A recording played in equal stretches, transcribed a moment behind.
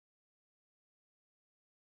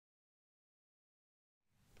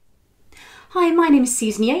Hi, my name is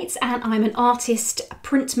Susan Yeates and I'm an artist, a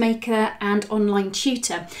printmaker and online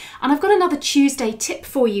tutor. And I've got another Tuesday tip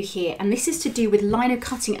for you here, and this is to do with lino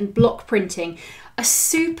cutting and block printing. A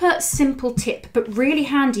super simple tip, but really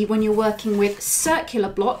handy when you're working with circular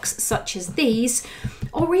blocks such as these,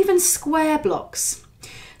 or even square blocks.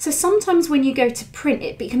 So sometimes when you go to print,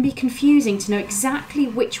 it can be confusing to know exactly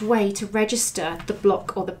which way to register the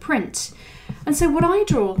block or the print. And so what I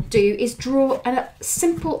do is draw a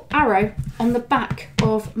simple arrow on the back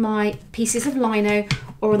of my pieces of lino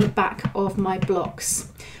or on the back of my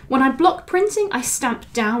blocks. When I'm block printing, I stamp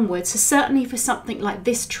downwards. So certainly for something like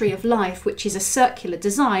this tree of life, which is a circular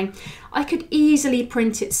design, I could easily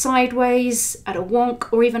print it sideways, at a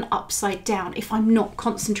wonk, or even upside down if I'm not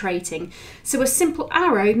concentrating. So a simple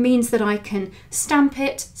arrow means that I can stamp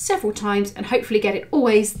it several times and hopefully get it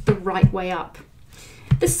always the right way up.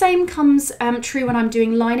 The same comes true when I'm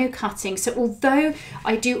doing lino cutting. So although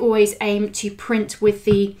I do always aim to print with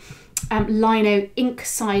the lino ink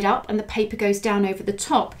side up and the paper goes down over the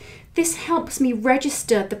top, this helps me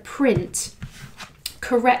register the print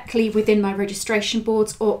correctly within my registration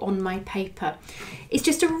boards or on my paper. It's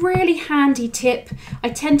just a really handy tip. I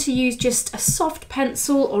tend to use just a soft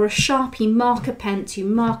pencil or a Sharpie marker pen to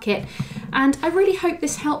mark it, and I really hope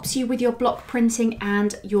this helps you with your block printing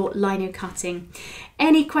and your lino cutting.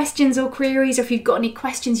 Any questions or queries, or if you've got any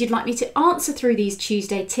questions you'd like me to answer through these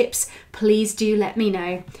Tuesday tips, please do let me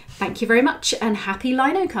know. Thank you very much and happy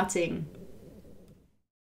lino cutting.